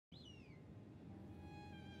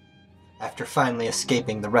After finally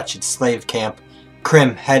escaping the wretched slave camp,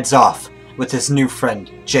 Krim heads off with his new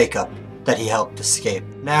friend, Jacob, that he helped escape.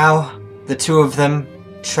 Now, the two of them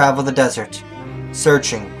travel the desert,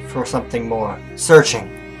 searching for something more,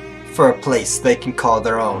 searching for a place they can call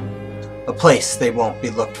their own, a place they won't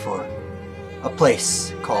be looked for, a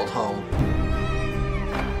place called home.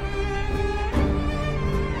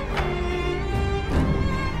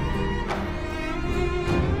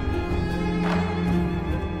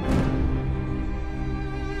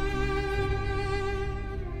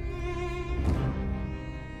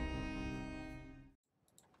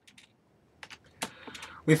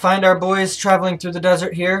 We find our boys traveling through the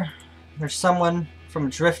desert here. There's someone from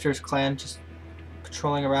Drifter's clan just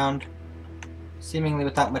patrolling around, seemingly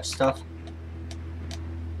without much stuff.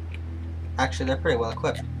 Actually, they're pretty well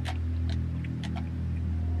equipped.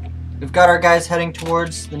 We've got our guys heading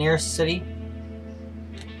towards the nearest city,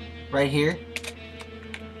 right here.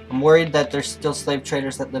 I'm worried that there's still slave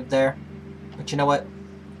traders that live there, but you know what?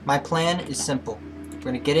 My plan is simple. We're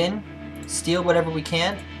gonna get in, steal whatever we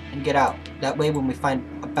can, and get out. That way, when we find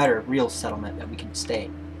a better, real settlement that we can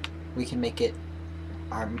stay, we can make it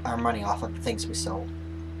our money off of the things we sold.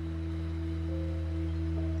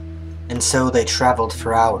 And so they traveled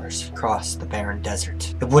for hours across the barren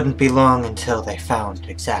desert. It wouldn't be long until they found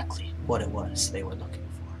exactly what it was they were looking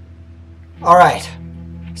for. Alright,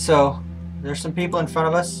 so there's some people in front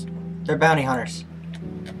of us. They're bounty hunters.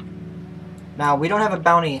 Now, we don't have a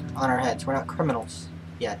bounty on our heads. We're not criminals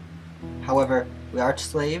yet. However, we are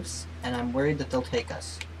slaves, and I'm worried that they'll take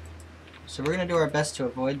us. So we're going to do our best to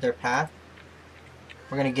avoid their path.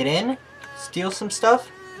 We're going to get in, steal some stuff,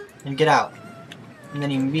 and get out. And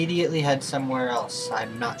then immediately head somewhere else.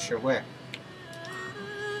 I'm not sure where.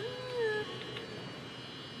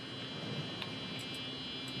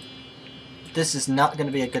 This is not going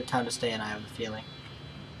to be a good time to stay in, I have a feeling.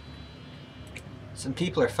 Some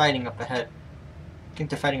people are fighting up ahead. I think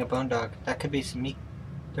they're fighting a bone dog. That could be some meat.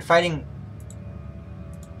 They're fighting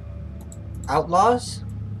outlaws?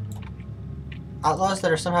 Outlaws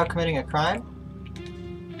that are somehow committing a crime?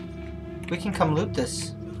 We can come loot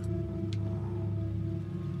this.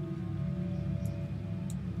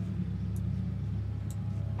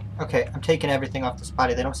 Okay, I'm taking everything off this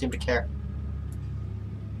body. They don't seem to care.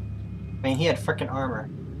 I mean, he had frickin' armor.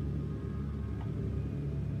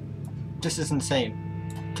 This is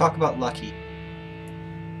insane. Talk about lucky.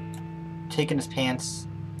 Taking his pants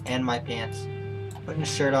and my pants. Putting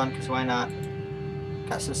his shirt on, because why not?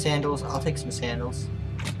 Got some sandals. I'll take some sandals.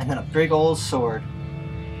 And then a big old sword.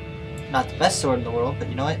 Not the best sword in the world, but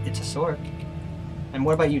you know what? It's a sword. And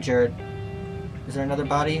what about you, Jared? Is there another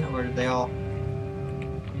body, or did they all...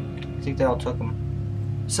 I think they all took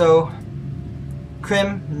them. So,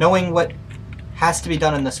 Krim, knowing what has to be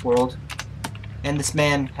done in this world, and this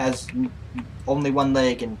man has only one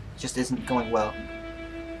leg and just isn't going well.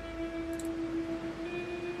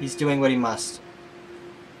 He's doing what he must.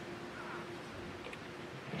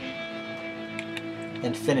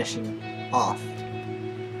 And finishing off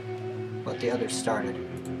what the others started.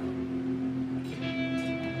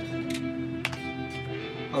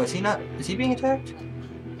 Oh, is he not? Is he being attacked?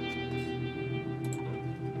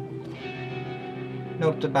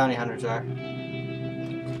 Nope, the bounty hunters are.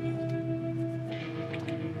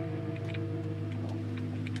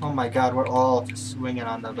 Oh my god, we're all just swinging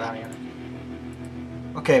on the bounty hunter.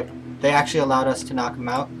 Okay, they actually allowed us to knock him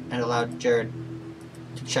out and allowed Jared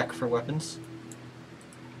to check for weapons.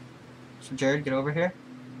 So Jared, get over here.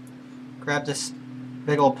 Grab this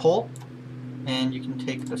big old pole, and you can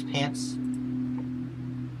take those pants.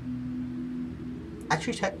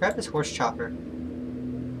 Actually, grab this horse chopper.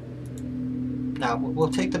 Now,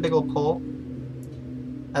 we'll take the big old pole,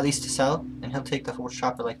 at least to sell, and he'll take the horse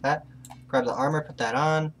chopper like that. Grab the armor, put that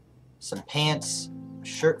on, some pants, a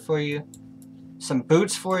shirt for you, some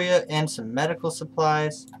boots for you, and some medical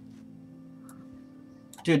supplies.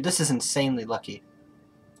 Dude, this is insanely lucky.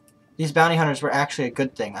 These bounty hunters were actually a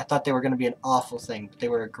good thing. I thought they were going to be an awful thing, but they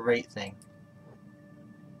were a great thing.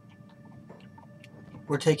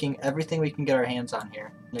 We're taking everything we can get our hands on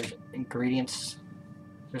here. There's ingredients.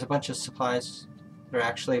 There's a bunch of supplies that are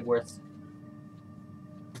actually worth...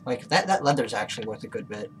 Like, that leather's actually worth a good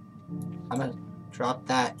bit. I'm going to drop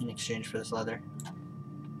that in exchange for this leather.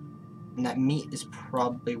 And that meat is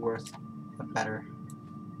probably worth a better,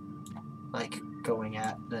 like, going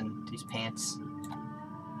at than these pants.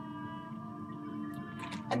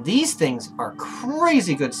 And these things are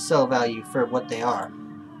crazy good sell value for what they are.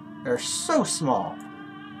 They're so small.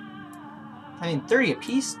 I mean, 30 a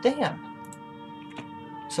piece? Damn.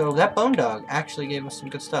 So that bone dog actually gave us some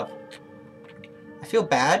good stuff. I feel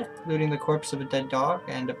bad looting the corpse of a dead dog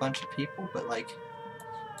and a bunch of people, but like,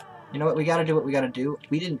 you know what, we gotta do what we gotta do.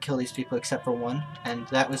 We didn't kill these people except for one, and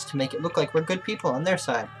that was to make it look like we're good people on their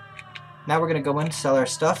side. Now we're gonna go in, sell our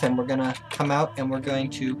stuff, and we're gonna come out and we're going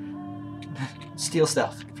to steal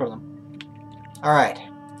stuff from them. Alright,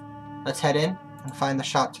 let's head in and find the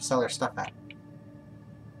shop to sell our stuff at.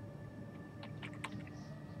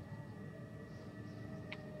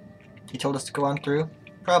 He told us to go on through.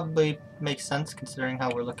 Probably makes sense considering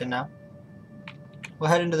how we're looking now. We'll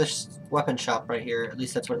head into this weapon shop right here. At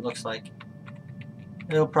least that's what it looks like.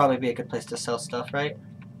 It'll probably be a good place to sell stuff, right?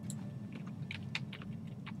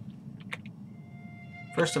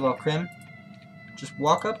 First of all, Krim, just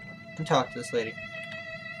walk up and talk to this lady.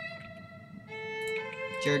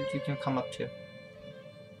 Jared, you can come up too.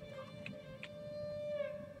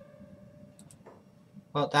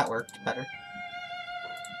 Well, that worked better.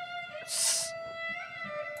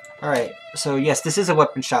 Alright, so yes, this is a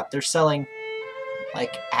weapon shop. They're selling,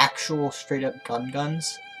 like, actual straight-up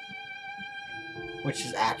guns. Which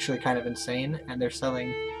is actually kind of insane. And they're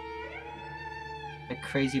selling, like,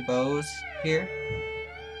 crazy bows here.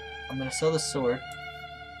 I'm gonna sell the sword.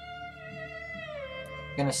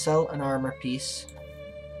 I'm gonna sell an armor piece.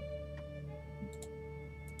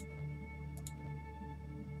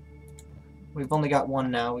 We've only got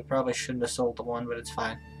one now. We probably shouldn't have sold the one, but it's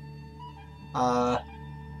fine.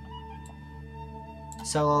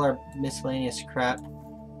 Sell all our miscellaneous crap.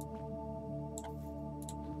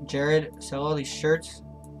 Jared, sell all these shirts.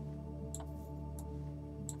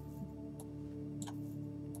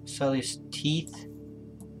 Sell these teeth.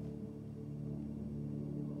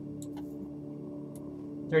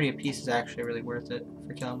 30 a piece is actually really worth it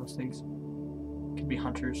for killing those things. Could be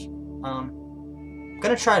hunters. I'm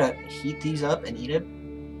gonna try to heat these up and eat it,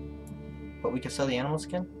 but we can sell the animal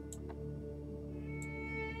skin.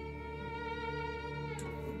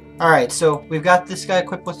 Alright, so we've got this guy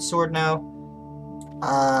equipped with a sword now.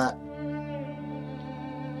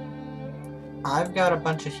 I've got a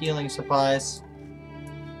bunch of healing supplies.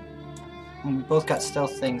 And we both got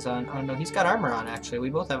stealth things on. Oh no, he's got armor on actually.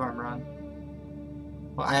 We both have armor on.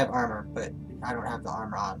 Well, I have armor, but I don't have the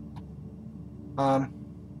armor on.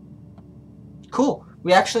 Cool.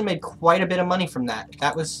 We actually made quite a bit of money from that.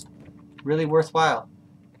 That was really worthwhile.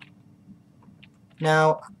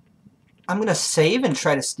 Now, I'm going to save and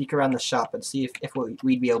try to sneak around the shop and see if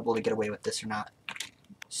we'd be able to get away with this or not.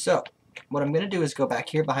 So, what I'm going to do is go back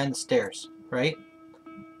here behind the stairs, right?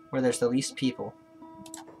 Where there's the least people.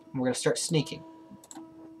 And we're going to start sneaking.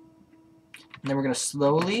 And then we're going to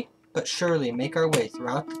slowly but surely make our way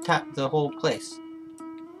throughout the whole place.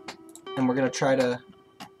 And we're going to try to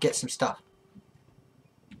get some stuff.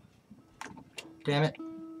 Damn it.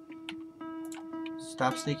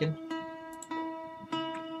 Stop sneaking.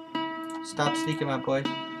 Stop sneaking, my boy.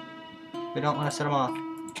 We don't want to set him off.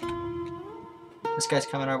 This guy's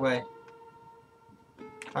coming our way.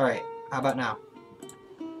 Alright, how about now?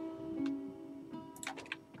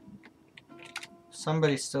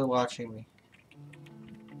 Somebody's still watching me.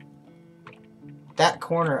 That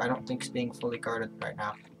corner I don't think is being fully guarded right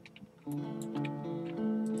now.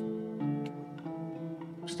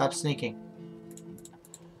 Stop sneaking.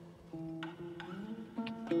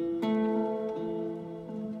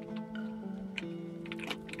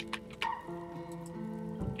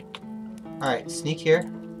 Alright, sneak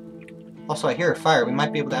here. Also, I hear a fire. We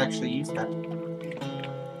might be able to actually use that.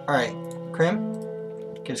 Alright, Krim,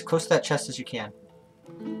 get as close to that chest as you can.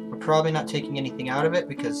 We're probably not taking anything out of it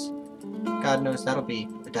because God knows that'll be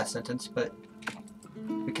a death sentence, but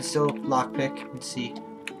we can still lockpick and see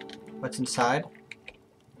what's inside.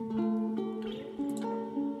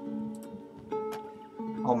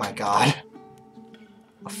 Oh my god.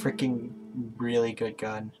 A freaking really good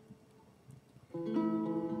gun.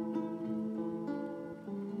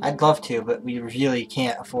 I'd love to, but we really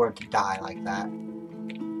can't afford to die like that.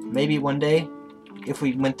 Maybe one day, if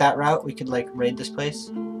we went that route, we could like raid this place.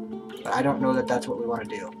 But I don't know that that's what we want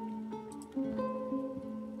to do.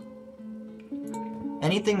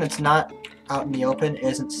 Anything that's not out in the open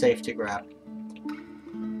isn't safe to grab.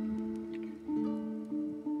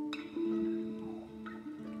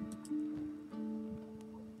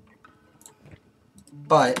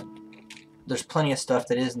 But there's plenty of stuff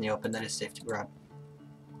that is in the open that is safe to grab.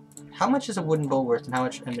 How much is a wooden bowl worth and how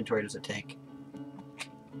much inventory does it take?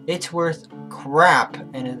 It's worth crap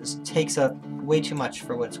and it takes up way too much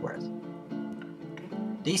for what it's worth.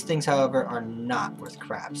 These things, however, are not worth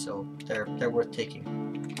crap, so they're worth taking.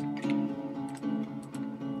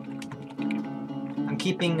 I'm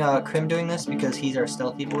keeping Krim doing this because he's our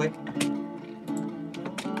stealthy boy.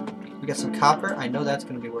 We got some copper. I know that's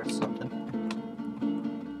going to be worth something.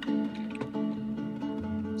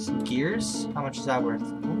 Some gears? How much is that worth?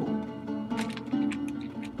 Ooh.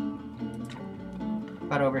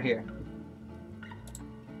 About over here.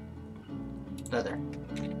 Leather.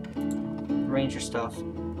 Ranger stuff.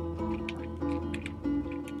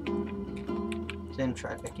 Then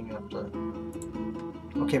try picking up the...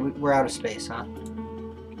 Okay, we're out of space, huh?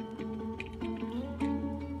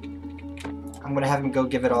 I'm gonna have him go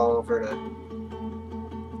give it all over to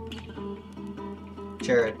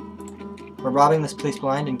Jared. We're robbing this police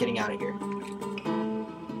blind and getting out of here.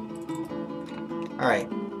 Alright.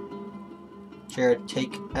 Jared,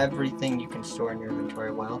 take everything you can store in your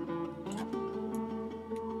inventory well.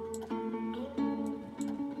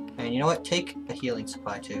 And you know what? Take a healing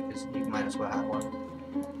supply too, because you might as well have one.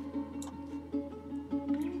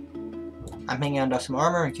 I'm hanging on to some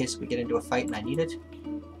armor in case we get into a fight and I need it.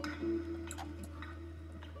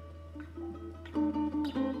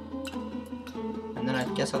 And then I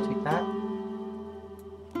guess I'll take that.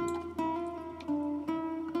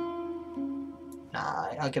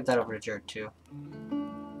 Nah, I'll give that over to Jared too.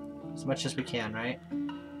 As much as we can, right?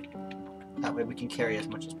 That way we can carry as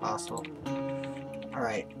much as possible.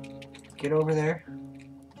 Alright. Get over there.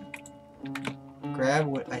 Grab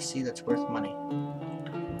what I see that's worth money.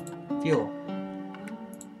 Fuel.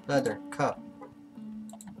 Leather. Cup.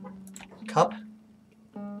 Cup?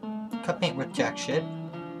 Cup ain't worth jack shit.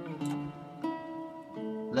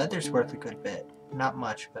 Leather's worth a good bit. Not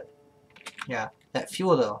much, but yeah. That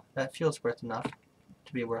fuel though. That fuel's worth enough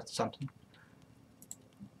to be worth something.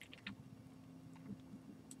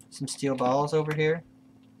 Some steel balls over here.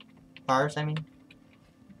 Bars, I mean.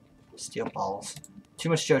 Steel balls. Too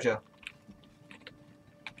much JoJo.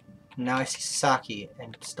 Now I see sake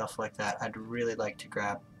and stuff like that I'd really like to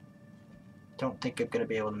grab. Don't think I'm gonna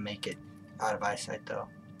be able to make it out of eyesight though.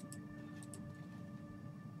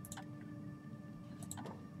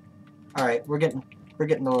 Alright, we're getting a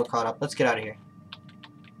little caught up. Let's get out of here.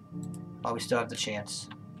 While we still have the chance.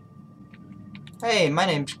 Hey, my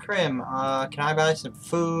name's Krim. Can I buy some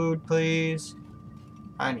food, please?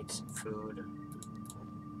 I need some food.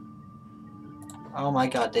 Oh my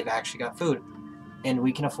god, they've actually got food. And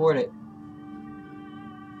we can afford it.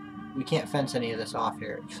 We can't fence any of this off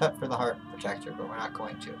here, except for the heart protector, but we're not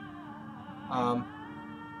going to.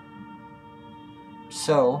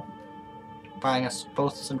 So, buying us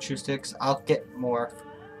both some chew sticks. I'll get more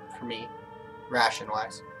for me,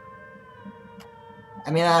 ration-wise.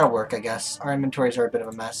 I mean, that'll work, I guess. Our inventories are a bit of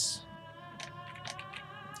a mess.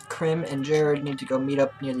 Krim and Jared need to go meet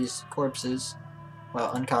up near these corpses.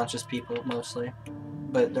 Well, unconscious people, mostly.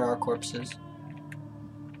 But there are corpses.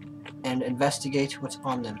 And investigate what's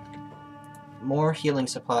on them. More healing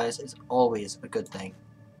supplies is always a good thing.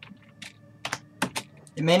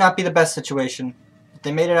 It may not be the best situation, but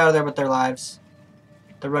they made it out of there with their lives.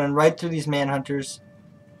 They're running right through these manhunters.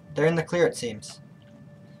 They're in the clear, it seems.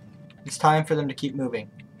 It's time for them to keep moving.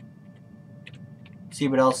 See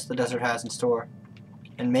what else the desert has in store.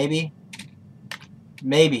 And maybe,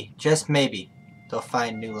 just maybe, they'll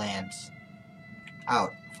find new lands.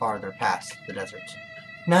 Out farther past the desert.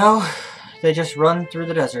 Now, they just run through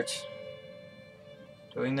the desert.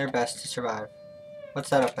 Doing their best to survive. What's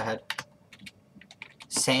that up ahead?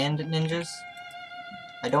 Sand ninjas?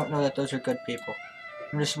 I don't know that those are good people.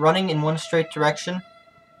 I'm just running in one straight direction.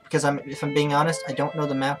 Because if I'm being honest, I don't know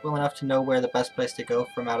the map well enough to know where the best place to go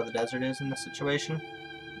from out of the desert is in this situation.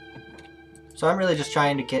 So I'm really just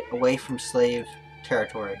trying to get away from slave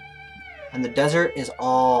territory. And the desert is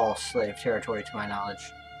all slave territory to my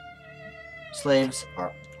knowledge. Slave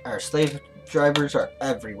drivers are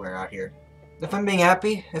everywhere out here. If I'm being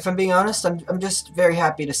honest, I'm just very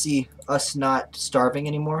happy to see us not starving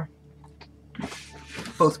anymore.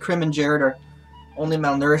 Both Krim and Jared are only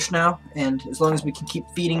malnourished now, and as long as we can keep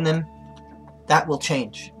feeding them, that will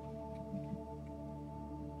change.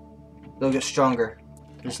 They'll get stronger.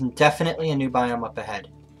 There's definitely a new biome up ahead.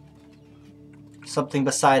 Something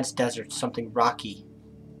besides deserts, something rocky.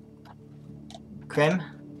 Krim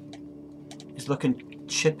is looking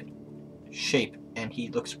chip shape, and he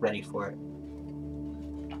looks ready for it.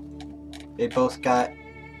 They both got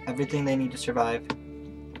everything they need to survive,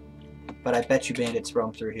 but I bet you bandits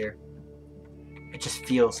roam through here. It just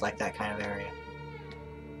feels like that kind of area.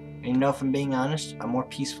 And you know, if I'm being honest, a more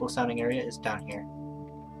peaceful sounding area is down here.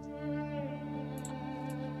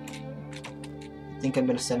 I think I'm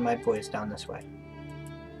going to send my boys down this way,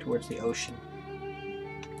 towards the ocean.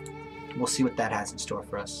 We'll see what that has in store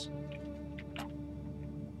for us.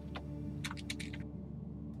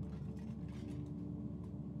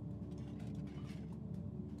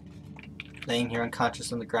 Laying here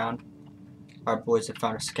unconscious on the ground, our boys have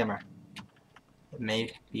found a skimmer. It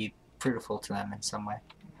may be fruitful to them in some way.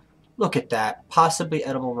 Look at that. Possibly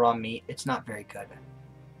edible raw meat. It's not very good.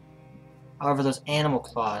 However, those animal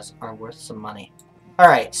claws are worth some money.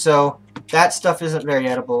 Alright, so that stuff isn't very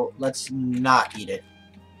edible. Let's not eat it.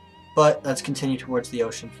 But let's continue towards the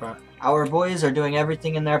ocean front. Our boys are doing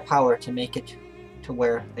everything in their power to make it to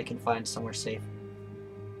where they can find somewhere safe.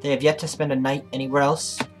 They have yet to spend a night anywhere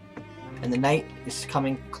else, and the night is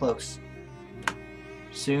coming close.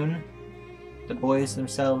 Soon, the boys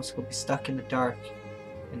themselves will be stuck in the dark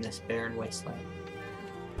in this barren wasteland.